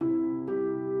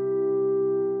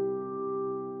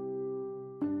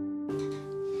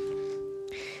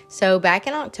So back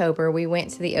in October, we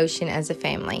went to the ocean as a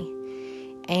family,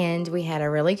 and we had a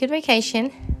really good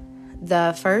vacation.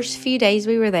 The first few days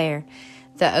we were there,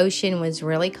 the ocean was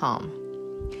really calm.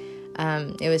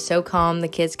 It was so calm, the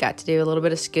kids got to do a little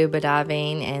bit of scuba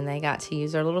diving, and they got to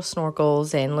use their little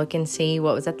snorkels and look and see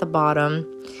what was at the bottom.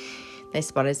 They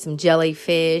spotted some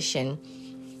jellyfish, and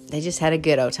they just had a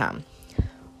good old time.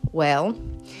 Well,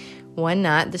 one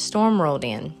night the storm rolled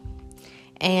in,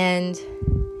 and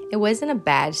it wasn't a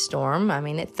bad storm. I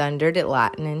mean, it thundered, it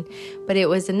lightened, but it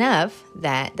was enough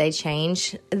that they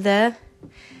changed the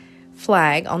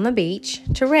flag on the beach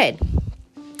to red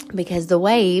because the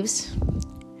waves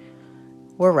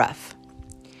were rough.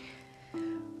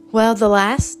 Well, the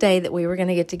last day that we were going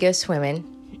to get to go swimming,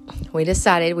 we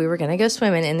decided we were going to go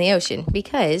swimming in the ocean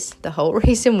because the whole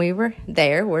reason we were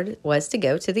there was to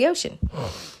go to the ocean.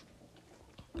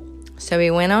 So we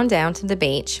went on down to the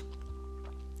beach,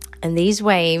 and these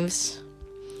waves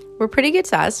were pretty good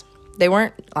size. They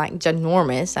weren't like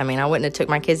ginormous. I mean, I wouldn't have took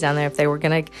my kids down there if they were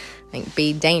going to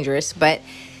be dangerous, but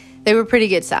they were pretty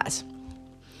good size.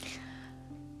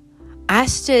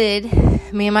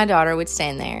 Me and my daughter would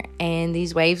stand there, and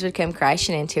these waves would come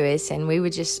crashing into us, and we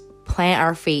would just plant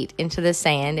our feet into the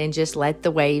sand and just let the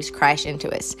waves crash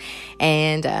into us.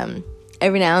 And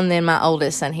every now and then, my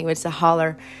oldest son, he would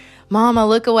holler, "Mama,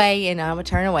 look away," and I would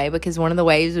turn away because one of the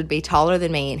waves would be taller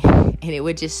than me, and it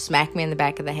would just smack me in the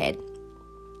back of the head.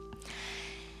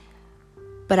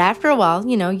 But after a while,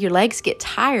 your legs get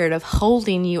tired of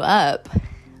holding you up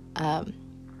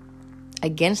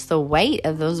against the weight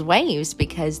of those waves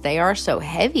because they are so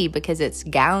heavy, because it's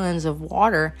gallons of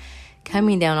water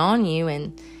coming down on you.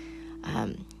 And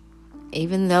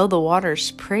even though the water's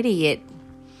pretty,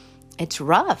 it's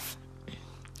rough.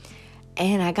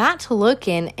 And I got to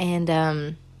looking,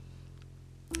 and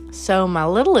so my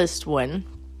littlest one,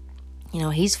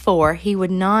 he's 4. He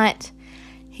wouldn't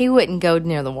go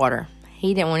near the water.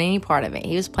 He didn't want any part of it.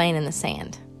 He was playing in the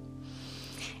sand.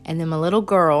 And then my little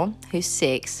girl, who's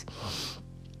 6,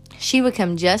 she would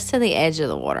come just to the edge of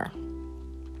the water.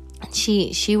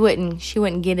 She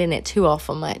wouldn't get in it too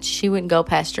awful much. She wouldn't go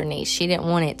past her knees. She didn't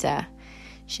want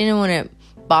it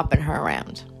bopping her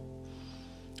around.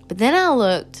 But then I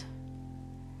looked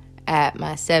at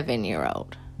my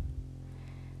 7-year-old,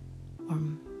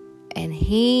 and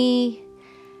he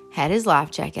had his life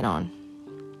jacket on,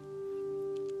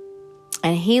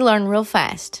 and he learned real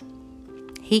fast.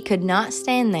 He could not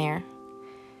stand there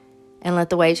and let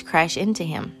the waves crash into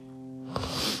him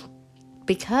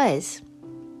because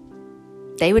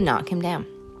they would knock him down.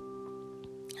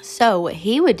 So what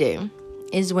he would do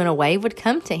is when a wave would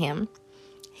come to him,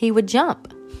 he would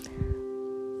jump.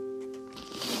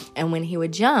 And when he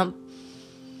would jump,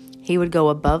 he would go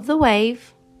above the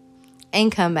wave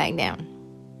and come back down.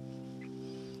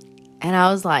 And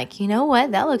I was like, you know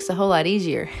what? That looks a whole lot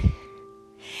easier.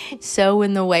 So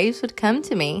when the waves would come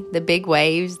to me, the big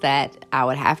waves that I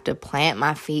would have to plant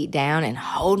my feet down and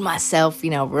hold myself,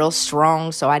 real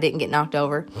strong so I didn't get knocked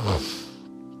over.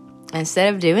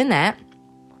 Instead of doing that,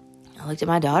 I looked at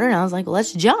my daughter and I was like,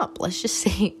 let's jump. Let's just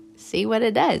see what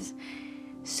it does.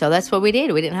 So that's what we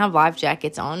did. We didn't have life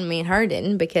jackets on. Me and her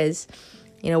didn't because,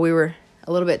 we were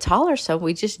a little bit taller. So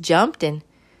we just jumped, and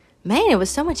man, it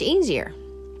was so much easier.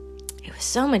 It was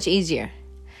so much easier.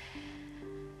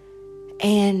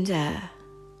 And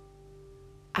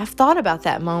I've thought about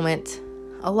that moment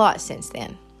a lot since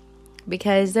then,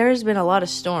 because there's been a lot of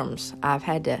storms I've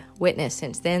had to witness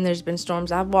since then. There's been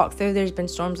storms I've walked through. There's been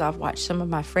storms I've watched some of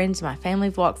my friends, my family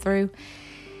walk through.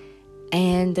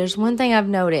 And there's one thing I've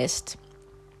noticed.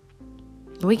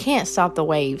 We can't stop the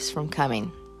waves from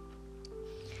coming.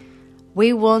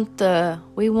 We want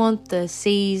the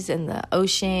seas and the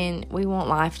ocean. We want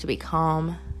life to be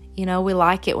calm. We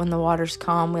like it when the water's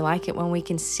calm. We like it when we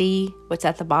can see what's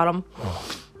at the bottom.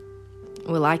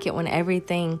 We like it when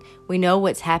we know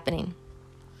what's happening.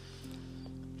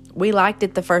 We liked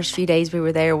it the first few days we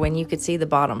were there when you could see the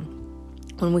bottom.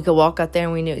 When we could walk out there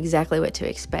and we knew exactly what to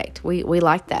expect. We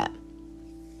liked that.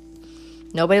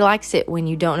 Nobody likes it when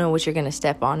you don't know what you're going to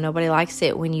step on. Nobody likes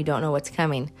it when you don't know what's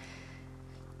coming.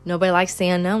 Nobody likes the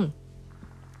unknown.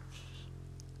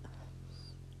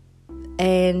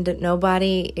 And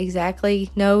nobody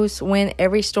exactly knows when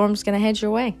every storm's going to head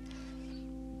your way.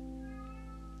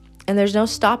 And there's no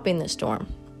stopping the storm.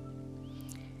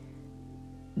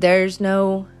 There was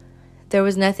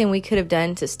nothing we could have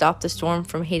done to stop the storm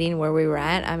from hitting where we were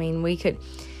at. I mean, we couldn't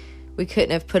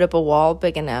have put up a wall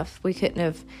big enough. We couldn't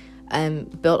have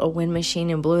built a wind machine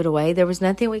and blew it away. There was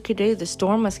nothing we could do. The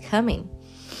storm was coming.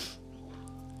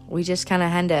 We just kind of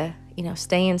had to,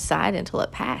 stay inside until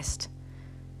it passed.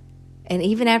 And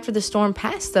even after the storm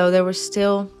passed, though, there were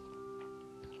still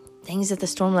things that the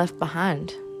storm left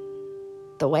behind.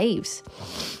 The waves.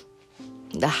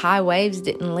 The high waves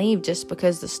didn't leave just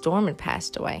because the storm had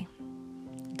passed away.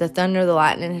 The thunder, the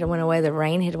lightning had went away, the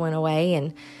rain had went away,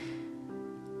 and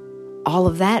all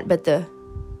of that. But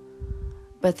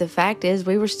the fact is,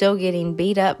 we were still getting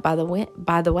beat up by the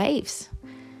waves.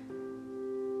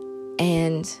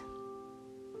 And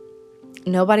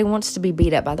nobody wants to be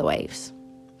beat up by the waves.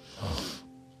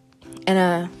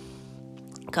 And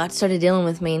God started dealing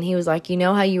with me, and he was like, you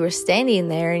know how you were standing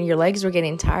there and your legs were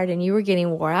getting tired and you were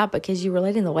getting wore out because you were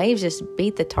letting the waves just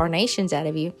beat the tarnations out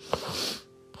of you.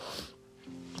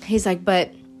 He's like,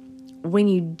 but when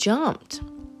you jumped,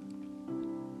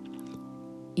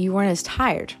 you weren't as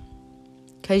tired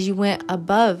because you went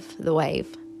above the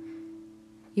wave.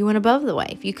 You went above the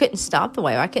wave. You couldn't stop the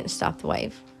wave. I couldn't stop the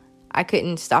wave. I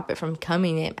couldn't stop it from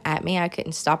coming at me. I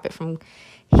couldn't stop it from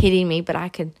hitting me, but I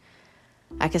could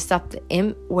stop the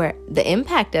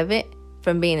impact of it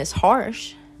from being as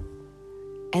harsh.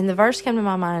 And the verse came to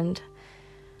my mind,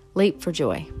 leap for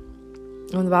joy.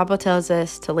 When the Bible tells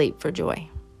us to leap for joy,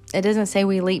 it doesn't say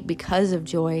we leap because of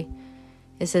joy.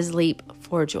 It says leap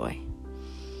for joy.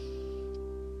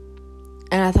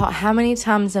 And I thought, how many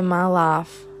times in my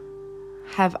life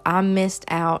have I missed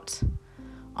out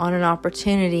on an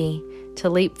opportunity to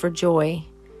leap for joy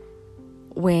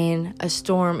when a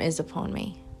storm is upon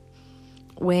me?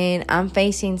 When I'm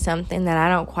facing something that I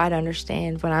don't quite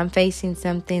understand, when I'm facing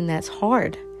something that's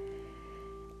hard.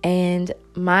 And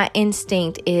my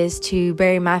instinct is to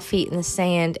bury my feet in the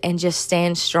sand and just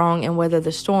stand strong and weather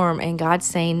the storm. And God's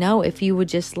saying, no, if you would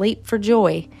just leap for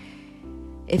joy,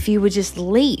 if you would just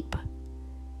leap,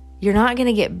 you're not going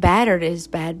to get battered as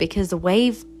bad because the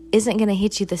wave isn't going to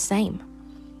hit you the same.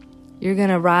 You're going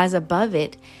to rise above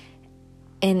it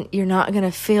and you're not going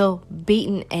to feel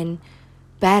beaten and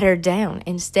battered down.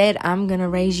 Instead, I'm going to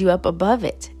raise you up above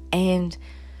it, and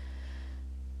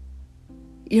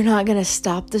you're not going to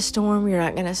stop the storm. You're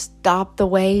not going to stop the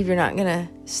wave. You're not going to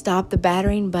stop the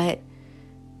battering, but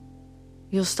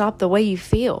you'll stop the way you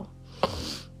feel.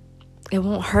 It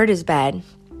won't hurt as bad,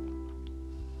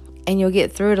 and you'll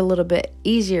get through it a little bit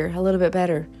easier, a little bit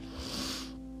better.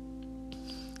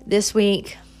 This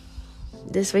week's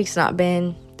not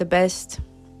been the best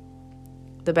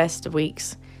of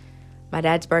weeks. My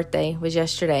dad's birthday was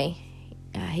yesterday.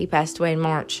 He passed away in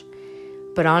March.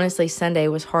 But honestly, Sunday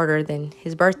was harder than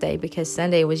his birthday because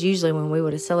Sunday was usually when we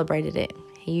would have celebrated it.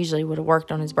 He usually would have worked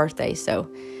on his birthday. So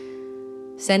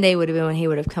Sunday would have been when he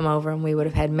would have come over and we would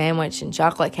have had manwich and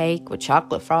chocolate cake with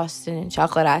chocolate frosting and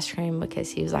chocolate ice cream because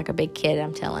he was like a big kid,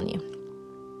 I'm telling you.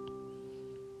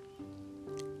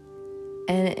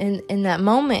 And in that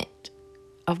moment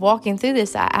of walking through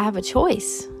this, I have a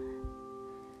choice.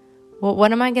 Well,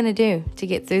 what am I going to do to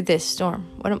get through this storm?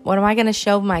 What am I going to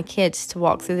show my kids to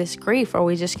walk through this grief? Are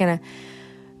we just going to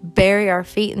bury our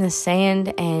feet in the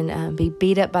sand and be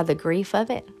beat up by the grief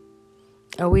of it?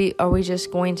 Are we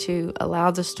just going to allow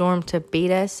the storm to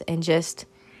beat us and just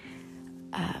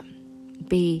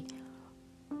be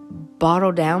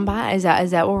bottled down by it?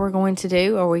 Is that what we're going to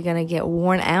do? Are we going to get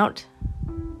worn out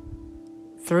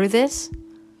through this?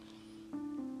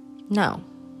 No,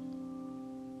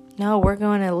 we're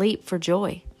going to leap for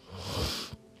joy.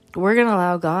 We're going to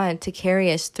allow God to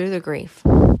carry us through the grief.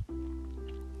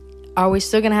 Are we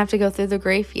still going to have to go through the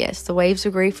grief? Yes, the waves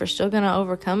of grief are still going to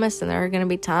overcome us, and there are going to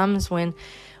be times when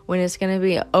it's going to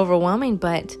be overwhelming,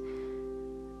 but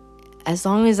as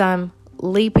long as I'm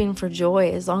leaping for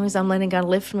joy, as long as I'm letting God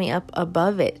lift me up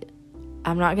above it,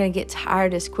 I'm not going to get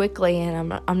tired as quickly,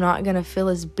 and I'm not going to feel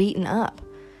as beaten up.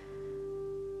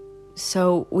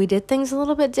 So we did things a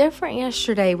little bit different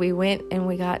yesterday. We went and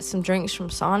we got some drinks from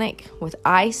Sonic with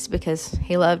ice because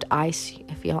he loved ice.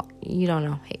 If you don't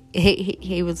know,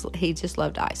 he just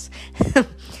loved ice.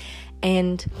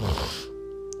 And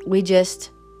we didn't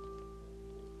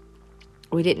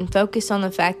focus on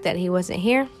the fact that he wasn't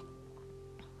here.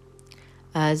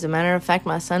 As a matter of fact,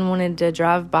 my son wanted to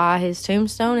drive by his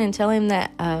tombstone and tell him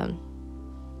that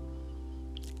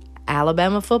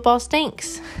Alabama football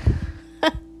stinks.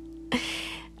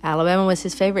 Alabama was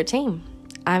his favorite team.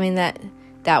 I mean, that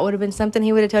would have been something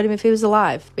he would have told him if he was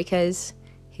alive, because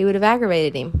he would have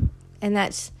aggravated him. And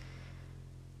that's,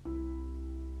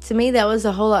 to me, that was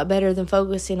a whole lot better than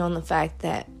focusing on the fact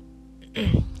that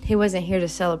he wasn't here to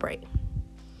celebrate.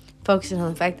 Focusing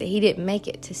on the fact that he didn't make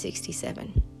it to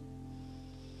 67.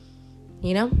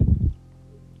 You know?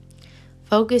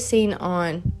 Focusing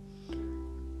on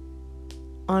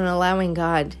allowing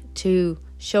God to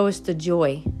show us the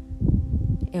joy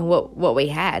in what we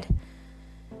had.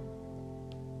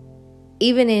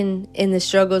 even in the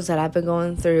struggles that I've been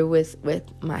going through with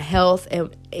my health,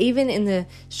 and even in the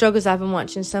struggles I've been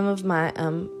watching some of my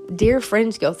dear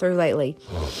friends go through lately.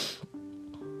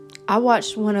 I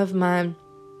watched one of my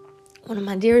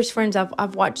dearest friends.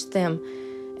 I've watched them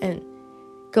and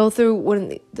go through one of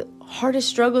the hardest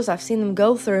struggles I've seen them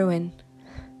go through, and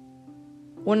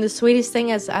one of the sweetest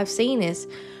things I've seen is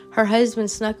her husband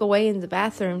snuck away in the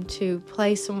bathroom to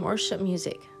play some worship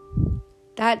music.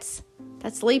 That's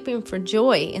leaping for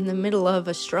joy in the middle of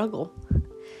a struggle.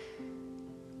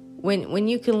 When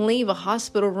you can leave a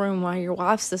hospital room while your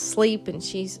wife's asleep and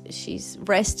she's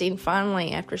resting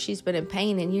finally after she's been in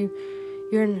pain, and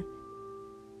you're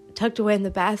tucked away in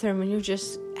the bathroom and you're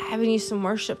just having you some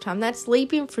worship time. That's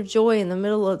leaping for joy in the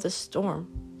middle of the storm.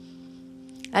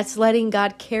 That's letting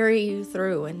God carry you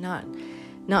through and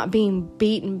not being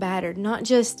beaten, battered, not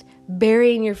just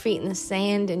burying your feet in the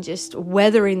sand and just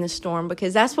weathering the storm,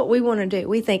 because that's what we want to do.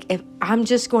 We think, if I'm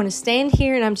just going to stand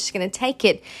here and I'm just going to take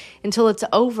it until it's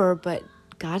over, but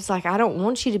God's like, I don't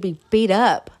want you to be beat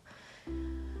up.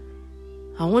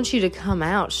 I want you to come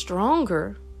out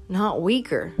stronger, not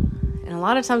weaker. And a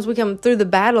lot of times we come through the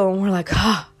battle and we're like,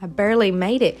 I barely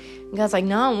made it. And God's like,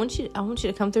 no, I want you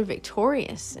to come through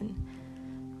victorious. And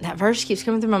that verse keeps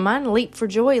coming through my mind. Leap for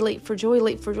joy, leap for joy,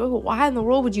 leap for joy. Well, why in the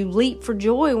world would you leap for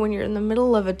joy when you're in the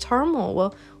middle of a turmoil?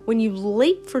 Well, when you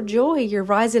leap for joy, you're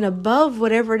rising above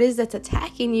whatever it is that's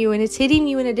attacking you, and it's hitting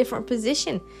you in a different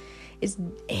position. It's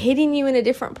hitting you in a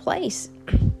different place.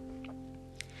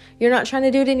 You're not trying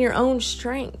to do it in your own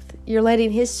strength. You're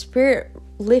letting His Spirit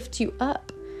lift you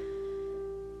up.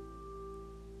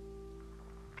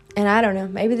 And I don't know,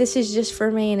 maybe this is just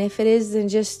for me, and if it is, then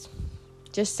just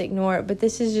ignore it. But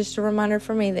this is just a reminder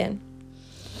for me then,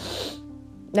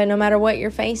 that no matter what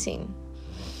you're facing,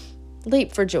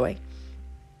 leap for joy.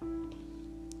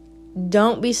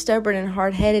 Don't be stubborn and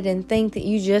hard-headed and think that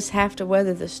you just have to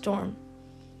weather the storm.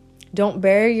 Don't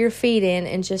bury your feet in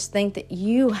and just think that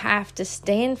you have to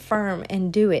stand firm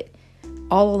and do it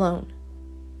all alone.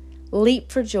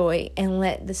 Leap for joy and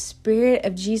let the Spirit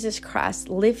of Jesus Christ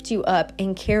lift you up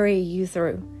and carry you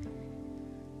through.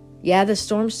 Yeah, the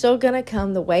storm's still going to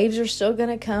come. The waves are still going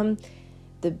to come.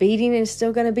 The beating is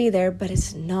still going to be there, but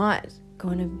it's not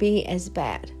going to be as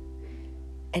bad.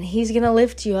 And He's going to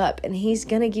lift you up, and He's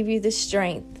going to give you the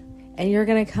strength, and you're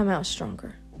going to come out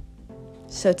stronger.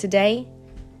 So today,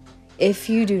 if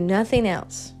you do nothing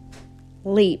else,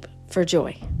 leap for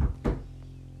joy.